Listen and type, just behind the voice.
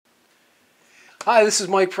Hi, this is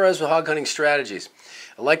Mike Perez with Hog Hunting Strategies.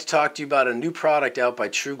 I'd like to talk to you about a new product out by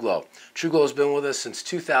TruGlo. TruGlo has been with us since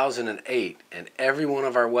 2008, and every one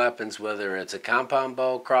of our weapons, whether it's a compound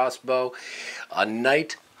bow, crossbow, a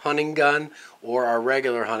night hunting gun, or our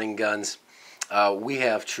regular hunting guns, we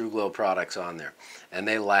have TruGlo products on there, and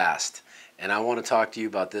they last. And I want to talk to you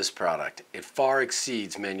about this product. It far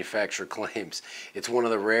exceeds manufacturer claims. It's one of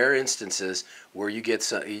the rare instances where you get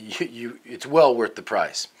some, it's well worth the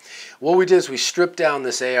price. What we did is we stripped down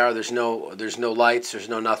this AR. There's no lights, there's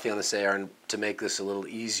no nothing on this AR to make this a little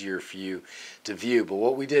easier for you to view. But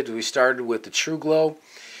what we did, we started with the TruGlo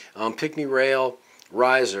Pickney Rail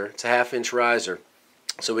riser. It's a 1/2-inch riser,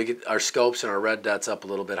 so we get our scopes and our red dots up a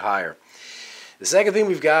little bit higher. The second thing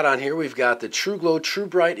we've got on here, we've got the TruGlo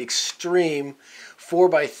Tru-Brite Xtreme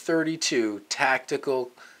 4x32 tactical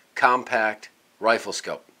compact rifle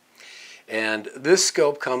scope. And this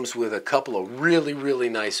scope comes with a couple of really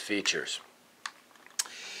nice features.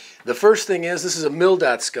 The first thing is this is a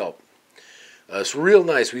mil-dot scope. It's real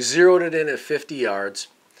nice. We zeroed it in at 50 yards.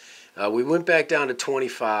 We went back down to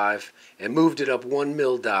 25 and moved it up 1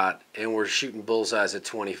 mil dot, and we're shooting bullseyes at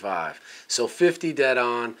 25. So 50 dead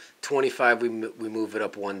on, 25 we move it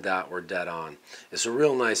up 1 dot, we're dead on. It's a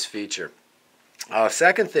real nice feature.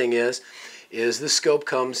 Second thing is this scope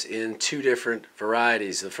comes in 2 different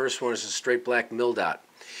varieties. The first one is a straight black mil dot.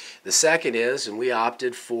 The second is, and we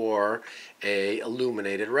opted for a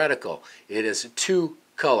illuminated reticle. It is a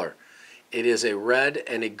 2-color. It is a red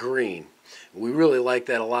and a green. We really like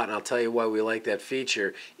that a lot, and I'll tell you why we like that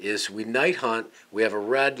feature. Is we night hunt, we have a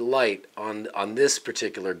red light on this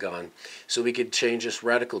particular gun, so we could change this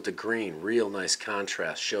reticle to green. Real nice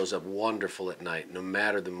contrast, shows up wonderful at night, no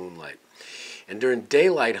matter the moonlight. And during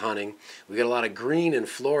daylight hunting, we get a lot of green in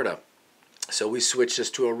Florida, so we switched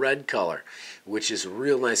this to a red color, which is a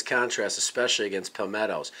real nice contrast, especially against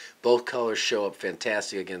palmettos. Both colors show up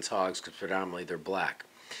fantastic against hogs because predominantly they're black.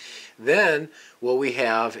 Then what we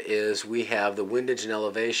have is we have the windage and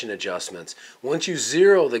elevation adjustments. Once you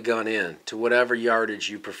zero the gun in to whatever yardage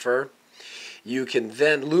you prefer, you can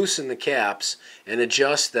then loosen the caps and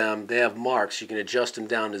adjust them. They have marks. You can adjust them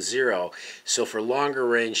down to 0. So for longer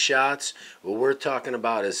range shots, what we're talking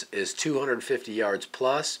about is 250 yards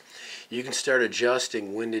plus. You can start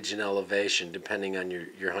adjusting windage and elevation depending on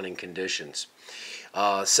your hunting conditions.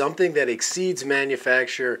 Something that exceeds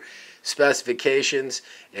manufacturer specifications,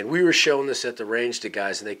 and we were showing this at the range to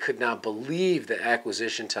guys, and they could not believe the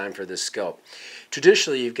acquisition time for this scope.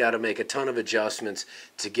 Traditionally, you've got to make a ton of adjustments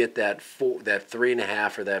to get that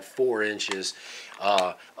 3.5 or that 4 inches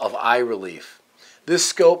of eye relief. This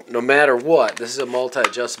scope, no matter what, this is a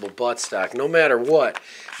multi-adjustable buttstock. No matter what,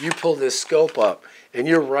 you pull this scope up, and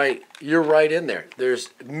you're right in there. There's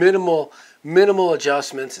minimal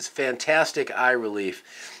adjustments. It's fantastic eye relief.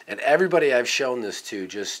 And everybody I've shown this to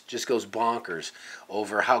just goes bonkers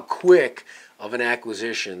over how quick of an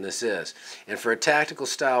acquisition this is. And for a tactical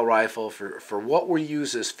style rifle, for what we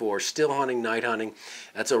use this for, still hunting, night hunting,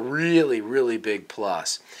 that's a really big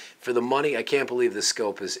plus. For the money, I can't believe this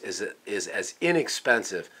scope is as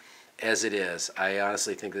inexpensive as it is. I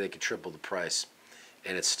honestly think that they could triple the price,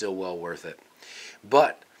 and it's still well worth it.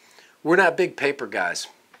 But we're not big paper guys,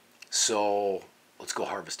 so let's go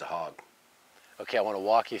harvest a hog. Okay, I want to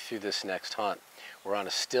walk you through this next hunt. We're on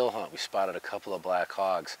a still hunt. We spotted a couple of black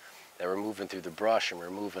hogs that were moving through the brush, and we're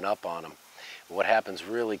moving up on them. What happens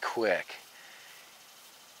really quick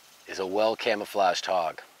is a well camouflaged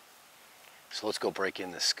hog. So let's go break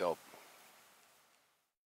in this scope.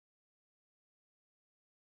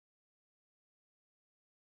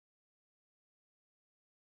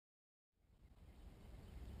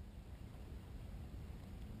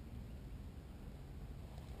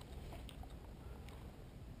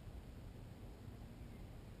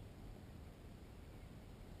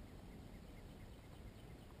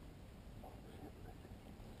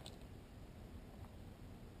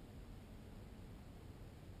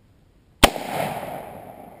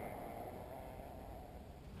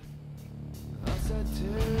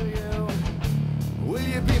 Will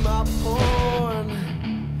you be my pawn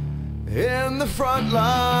in the front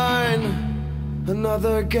line?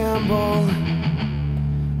 Another gamble.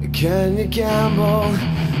 Can you gamble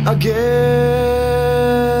again?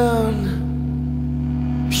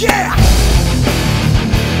 Yeah!